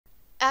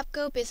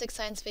APGO Basic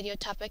Science video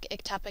topic,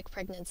 Ectopic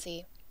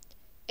Pregnancy.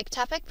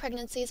 Ectopic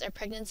pregnancies are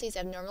pregnancies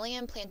abnormally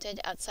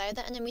implanted outside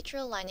the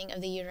endometrial lining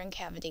of the uterine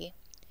cavity.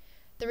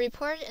 The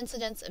reported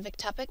incidence of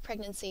ectopic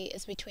pregnancy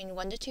is between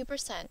 1 to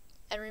 2%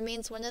 and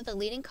remains one of the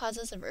leading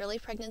causes of early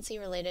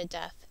pregnancy-related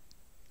death.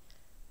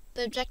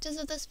 The objectives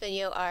of this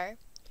video are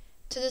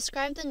to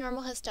describe the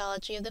normal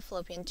histology of the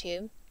fallopian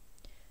tube,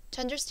 to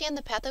understand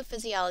the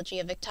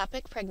pathophysiology of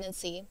ectopic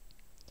pregnancy,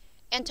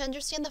 and to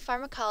understand the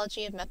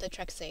pharmacology of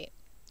methotrexate.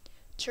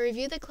 To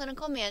review the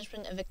clinical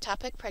management of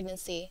ectopic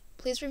pregnancy,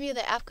 please review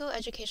the APGO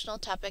educational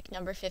topic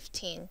number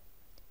 15.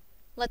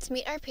 Let's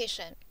meet our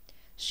patient.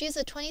 She is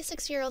a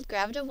 26-year-old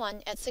gravida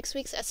 1 at 6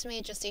 weeks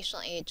estimated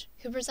gestational age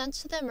who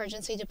presents to the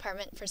emergency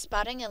department for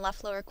spotting and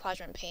left lower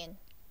quadrant pain.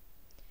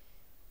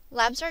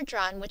 Labs are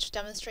drawn which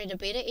demonstrate a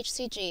beta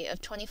HCG of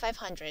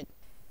 2500.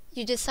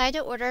 You decide to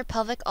order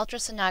pelvic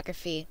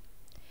ultrasonography.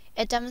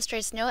 It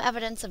demonstrates no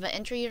evidence of an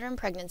intrauterine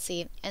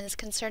pregnancy and is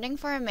concerning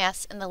for a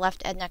mass in the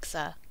left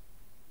adnexa.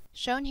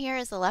 Shown here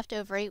is the left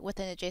ovary with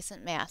an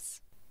adjacent mass.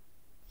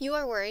 You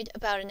are worried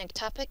about an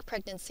ectopic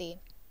pregnancy.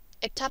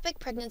 Ectopic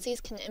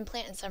pregnancies can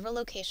implant in several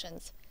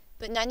locations,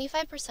 but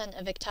 95%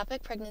 of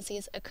ectopic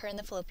pregnancies occur in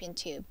the fallopian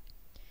tube.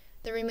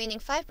 The remaining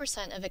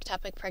 5% of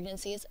ectopic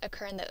pregnancies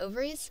occur in the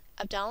ovaries,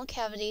 abdominal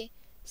cavity,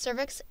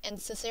 cervix, and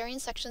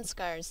cesarean section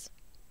scars.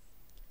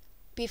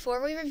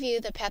 Before we review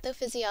the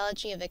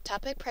pathophysiology of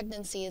ectopic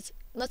pregnancies,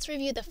 let's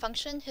review the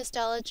function,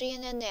 histology,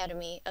 and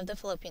anatomy of the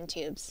fallopian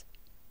tubes.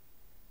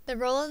 The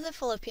role of the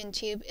fallopian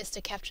tube is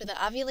to capture the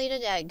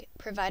ovulated egg,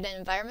 provide an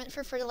environment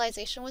for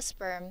fertilization with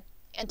sperm,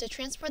 and to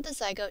transport the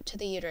zygote to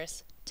the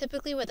uterus,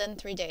 typically within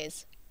 3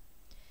 days.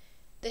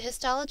 The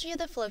histology of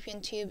the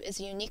fallopian tube is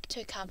unique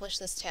to accomplish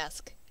this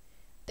task.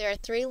 There are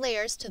 3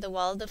 layers to the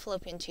wall of the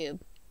fallopian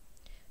tube: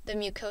 the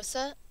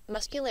mucosa,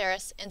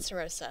 muscularis, and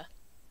serosa.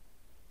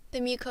 The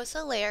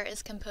mucosa layer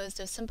is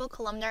composed of simple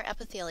columnar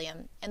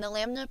epithelium and the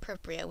lamina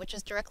propria, which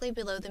is directly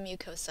below the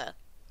mucosa.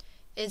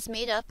 It is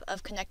made up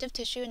of connective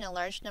tissue and a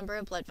large number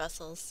of blood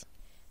vessels.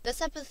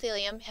 This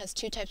epithelium has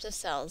 2 types of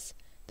cells.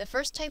 The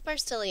first type are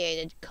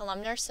ciliated,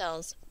 columnar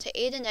cells, to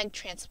aid in egg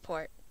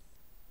transport.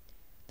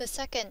 The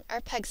second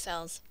are PEG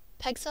cells.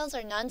 PEG cells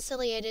are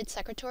non-ciliated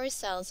secretory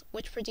cells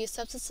which produce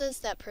substances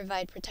that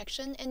provide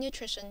protection and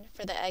nutrition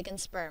for the egg and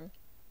sperm.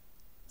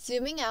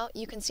 Zooming out,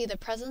 you can see the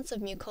presence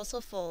of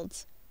mucosal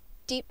folds.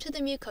 Deep to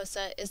the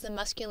mucosa is the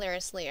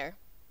muscularis layer.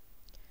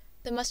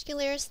 The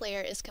muscularis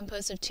layer is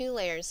composed of 2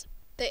 layers.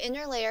 The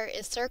inner layer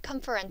is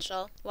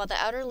circumferential, while the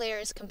outer layer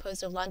is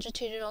composed of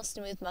longitudinal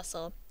smooth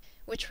muscle,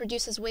 which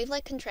produces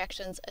wave-like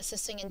contractions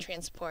assisting in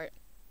transport.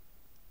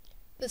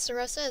 The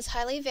serosa is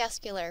highly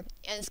vascular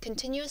and is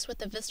continuous with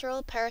the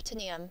visceral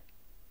peritoneum.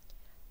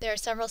 There are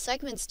several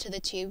segments to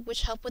the tube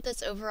which help with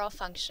its overall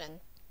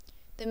function.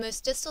 The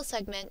most distal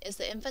segment is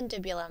the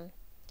infundibulum.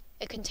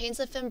 It contains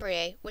the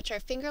fimbriae, which are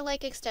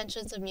finger-like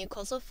extensions of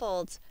mucosal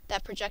folds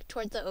that project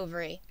toward the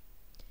ovary.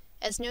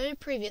 As noted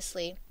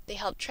previously, they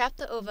help trap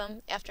the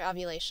ovum after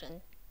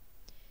ovulation.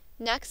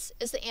 Next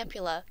is the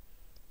ampulla,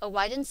 a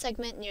widened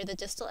segment near the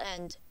distal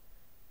end.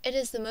 It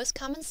is the most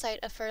common site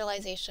of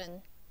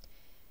fertilization.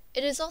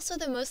 It is also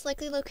the most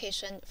likely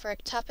location for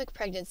ectopic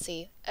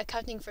pregnancy,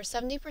 accounting for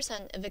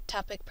 70% of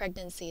ectopic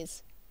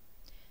pregnancies.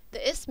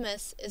 The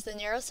isthmus is the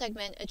narrow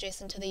segment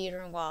adjacent to the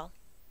uterine wall.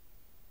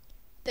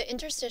 The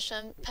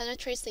interstitium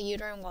penetrates the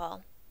uterine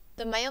wall.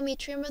 The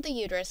myometrium of the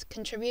uterus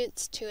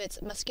contributes to its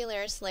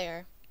muscularis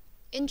layer.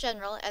 In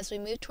general, as we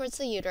move towards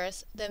the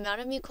uterus, the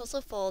amount of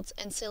mucosal folds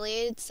and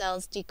ciliated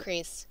cells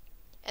decrease,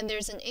 and there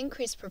is an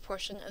increased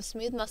proportion of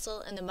smooth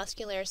muscle in the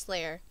muscularis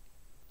layer.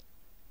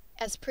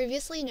 As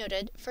previously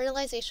noted,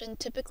 fertilization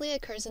typically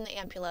occurs in the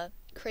ampulla,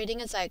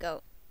 creating a zygote.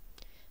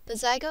 The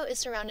zygote is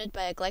surrounded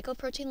by a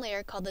glycoprotein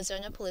layer called the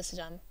zona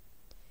pellucidum.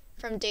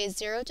 From days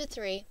 0 to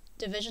 3,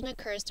 division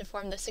occurs to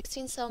form the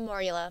 16-cell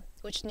morula,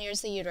 which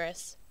nears the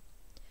uterus.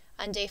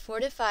 On day 4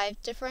 to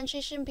 5,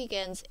 differentiation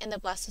begins and the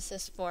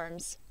blastocyst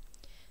forms.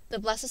 The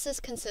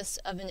blastocyst consists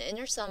of an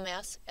inner cell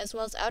mass, as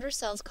well as outer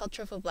cells called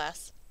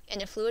trophoblasts, and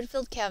a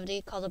fluid-filled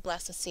cavity called a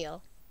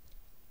blastocele.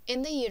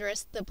 In the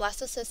uterus, the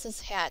blastocyst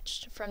is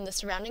hatched from the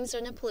surrounding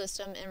zona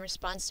pellucidum in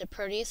response to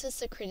proteases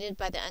secreted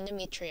by the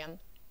endometrium.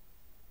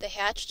 The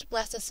hatched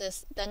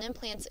blastocyst then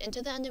implants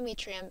into the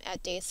endometrium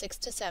at days 6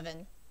 to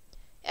 7.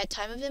 At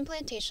time of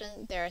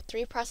implantation, there are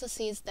 3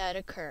 processes that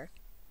occur.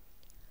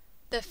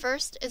 The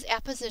first is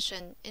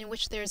apposition, in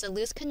which there is a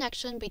loose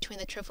connection between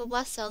the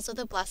trophoblast cells of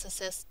the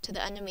blastocyst to the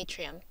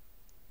endometrium.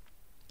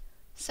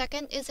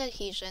 Second is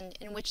adhesion,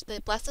 in which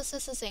the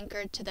blastocyst is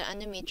anchored to the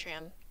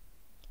endometrium.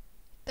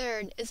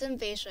 Third is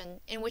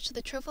invasion, in which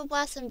the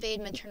trophoblasts invade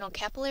maternal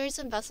capillaries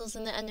and vessels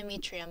in the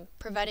endometrium,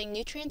 providing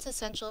nutrients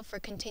essential for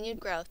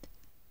continued growth.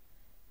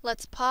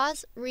 Let's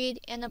pause, read,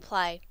 and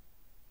apply.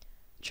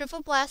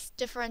 Trophoblasts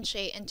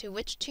differentiate into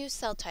which 2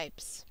 cell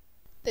types?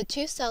 The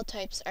 2 cell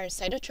types are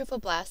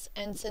cytotrophoblasts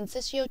and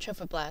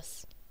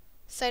syncytiotrophoblasts.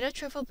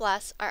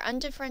 Cytotrophoblasts are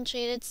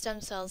undifferentiated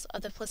stem cells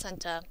of the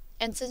placenta,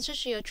 and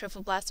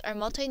syncytiotrophoblasts are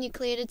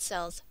multinucleated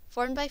cells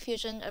formed by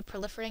fusion of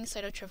proliferating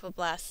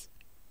cytotrophoblasts.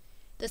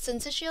 The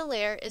syncytial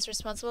layer is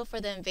responsible for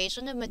the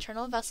invasion of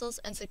maternal vessels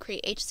and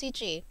secrete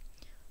HCG,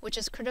 which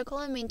is critical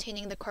in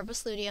maintaining the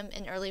corpus luteum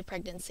in early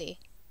pregnancy.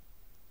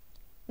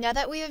 Now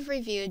that we have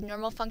reviewed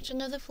normal function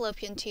of the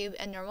fallopian tube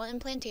and normal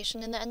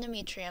implantation in the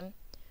endometrium,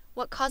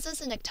 what causes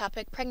an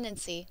ectopic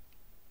pregnancy?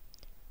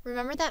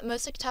 Remember that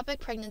most ectopic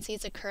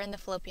pregnancies occur in the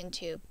fallopian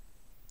tube.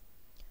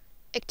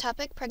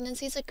 Ectopic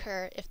pregnancies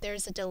occur if there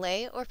is a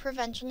delay or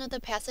prevention of the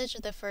passage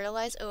of the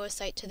fertilized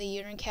oocyte to the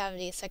uterine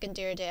cavity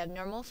secondary to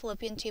abnormal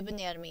fallopian tube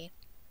anatomy.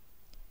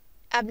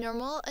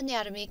 Abnormal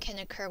anatomy can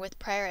occur with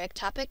prior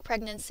ectopic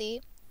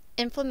pregnancy,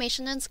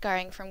 inflammation and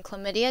scarring from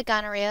chlamydia,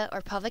 gonorrhea,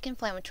 or pelvic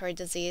inflammatory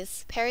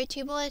disease,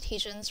 peritubal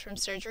adhesions from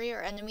surgery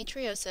or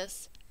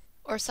endometriosis,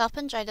 or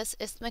salpingitis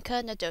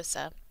isthmica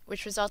nodosa,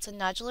 which results in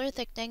nodular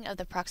thickening of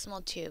the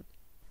proximal tube.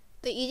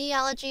 The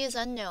etiology is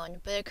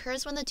unknown, but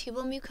occurs when the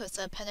tubal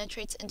mucosa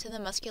penetrates into the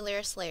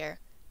muscularis layer,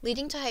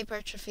 leading to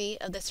hypertrophy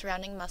of the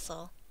surrounding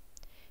muscle.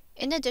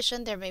 In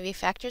addition, there may be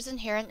factors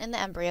inherent in the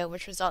embryo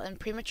which result in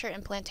premature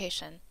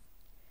implantation.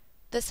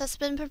 This has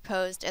been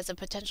proposed as a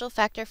potential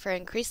factor for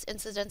increased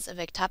incidence of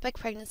ectopic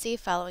pregnancy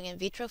following in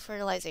vitro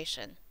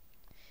fertilization.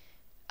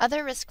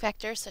 Other risk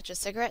factors such as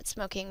cigarette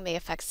smoking may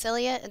affect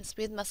cilia and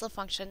smooth muscle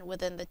function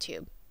within the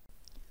tube.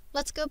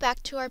 Let's go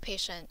back to our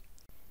patient.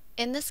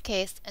 In this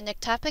case, an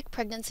ectopic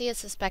pregnancy is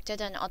suspected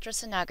on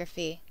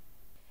ultrasonography.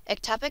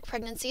 Ectopic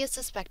pregnancy is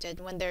suspected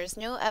when there is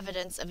no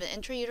evidence of an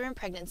intrauterine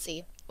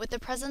pregnancy with the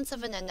presence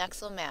of an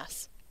annexal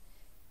mass.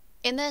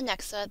 In the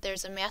annexa, there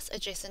is a mass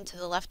adjacent to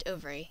the left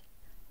ovary.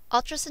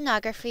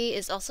 Ultrasonography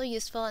is also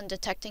useful in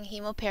detecting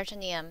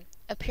hemoperitoneum,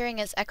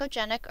 appearing as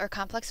echogenic or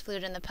complex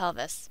fluid in the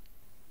pelvis.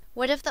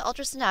 What if the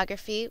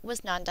ultrasonography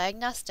was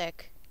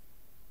non-diagnostic?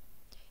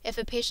 If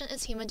a patient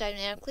is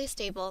hemodynamically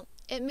stable,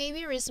 it may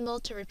be reasonable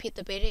to repeat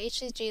the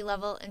beta-HCG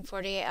level in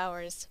 48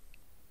 hours.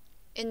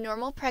 In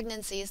normal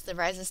pregnancies, the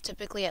rise is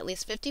typically at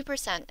least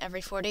 50%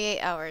 every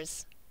 48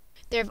 hours.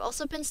 There have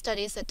also been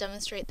studies that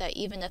demonstrate that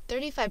even a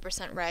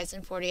 35% rise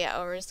in 48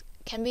 hours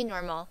can be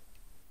normal.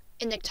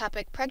 In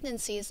ectopic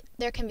pregnancies,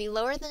 there can be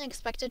lower than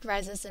expected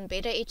rises in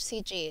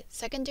beta-HCG,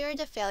 secondary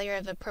to failure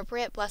of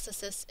appropriate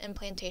Blastocyst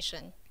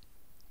implantation.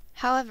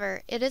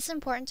 However, it is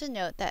important to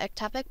note that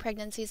ectopic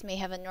pregnancies may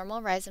have a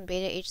normal rise in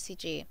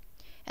beta-HCG,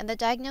 and the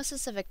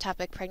diagnosis of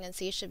ectopic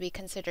pregnancy should be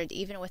considered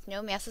even with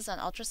no masses on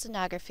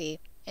ultrasonography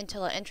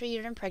until an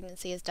intrauterine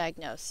pregnancy is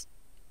diagnosed.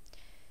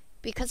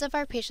 Because of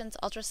our patient's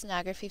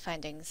ultrasonography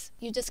findings,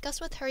 you discuss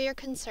with her your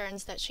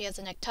concerns that she has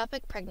an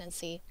ectopic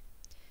pregnancy.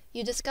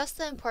 You discuss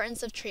the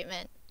importance of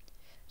treatment.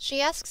 She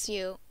asks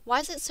you, "Why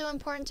is it so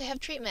important to have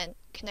treatment?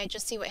 Can I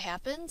just see what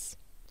happens?"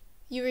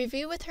 You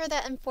review with her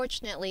that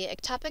unfortunately,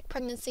 ectopic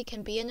pregnancy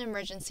can be an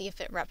emergency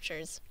if it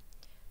ruptures.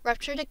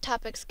 Ruptured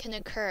ectopics can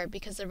occur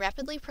because the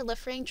rapidly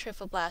proliferating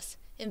trophoblasts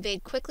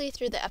invade quickly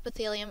through the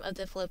epithelium of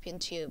the fallopian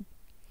tube.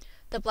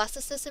 The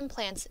blastocyst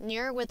implants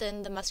near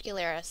within the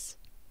muscularis.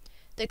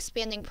 The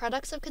expanding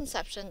products of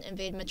conception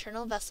invade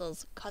maternal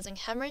vessels, causing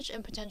hemorrhage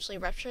and potentially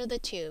rupture of the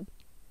tube.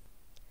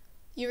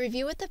 You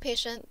review with the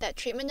patient that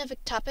treatment of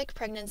ectopic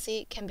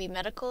pregnancy can be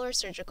medical or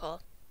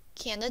surgical.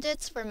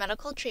 Candidates for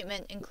medical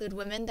treatment include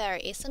women that are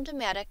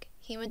asymptomatic,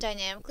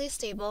 hemodynamically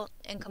stable,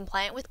 and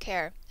compliant with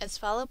care, as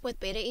follow-up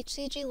with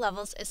beta-HCG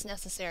levels is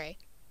necessary.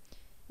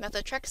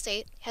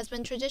 Methotrexate has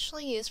been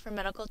traditionally used for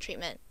medical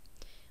treatment.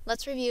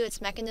 Let's review its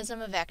mechanism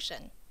of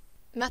action.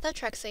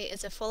 Methotrexate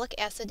is a folic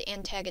acid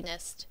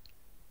antagonist.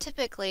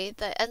 Typically,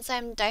 the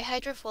enzyme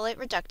dihydrofolate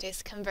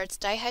reductase converts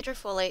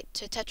dihydrofolate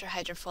to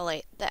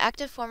tetrahydrofolate, the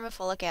active form of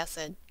folic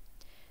acid.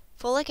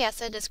 Folic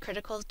acid is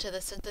critical to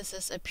the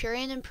synthesis of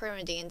purine and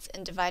pyrimidines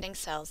in dividing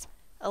cells,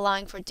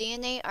 allowing for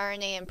DNA,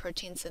 RNA, and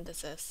protein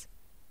synthesis.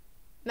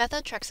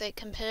 Methotrexate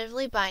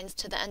competitively binds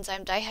to the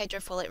enzyme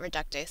dihydrofolate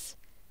reductase.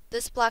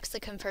 This blocks the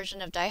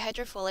conversion of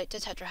dihydrofolate to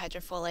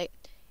tetrahydrofolate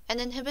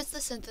and inhibits the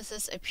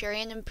synthesis of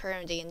purine and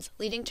pyrimidines,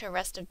 leading to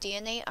arrest of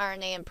DNA,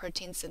 RNA, and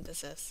protein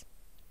synthesis.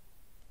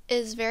 It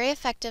is very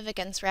effective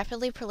against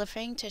rapidly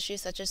proliferating tissue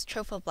such as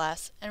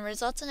trophoblasts and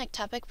results in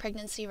ectopic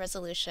pregnancy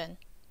resolution.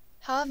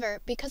 However,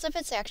 because of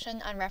its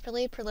action on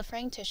rapidly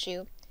proliferating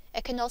tissue,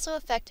 it can also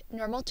affect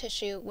normal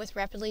tissue with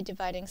rapidly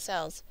dividing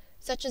cells,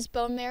 such as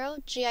bone marrow,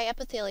 GI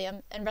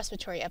epithelium, and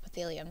respiratory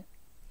epithelium.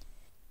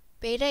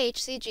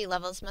 Beta-HCG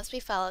levels must be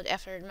followed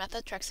after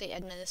methotrexate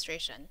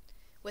administration,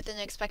 with an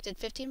expected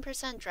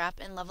 15%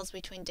 drop in levels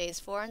between days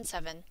 4 and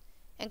 7,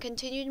 and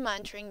continued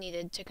monitoring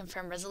needed to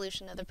confirm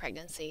resolution of the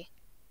pregnancy.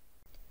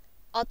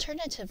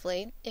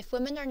 Alternatively, if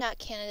women are not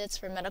candidates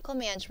for medical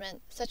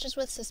management, such as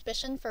with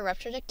suspicion for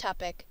ruptured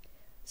ectopic,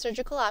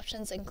 surgical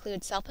options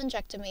include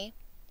salpingectomy,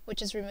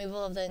 which is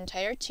removal of the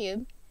entire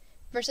tube,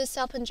 versus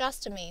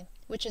salpingostomy,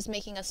 which is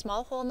making a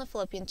small hole in the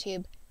fallopian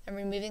tube and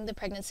removing the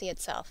pregnancy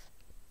itself.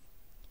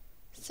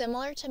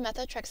 Similar to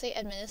methotrexate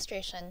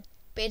administration,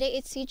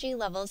 beta-HCG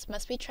levels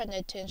must be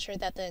trended to ensure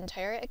that the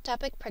entire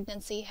ectopic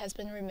pregnancy has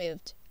been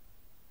removed.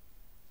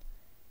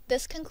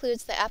 This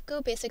concludes the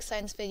APGO Basic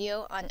Science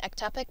video on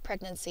ectopic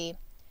pregnancy.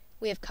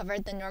 We have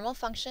covered the normal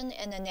function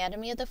and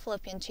anatomy of the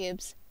fallopian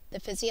tubes, the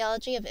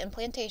physiology of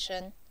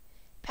implantation,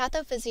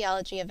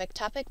 pathophysiology of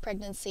ectopic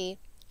pregnancy,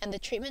 and the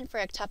treatment for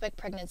ectopic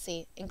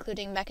pregnancy,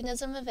 including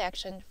mechanism of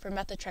action for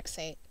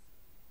methotrexate.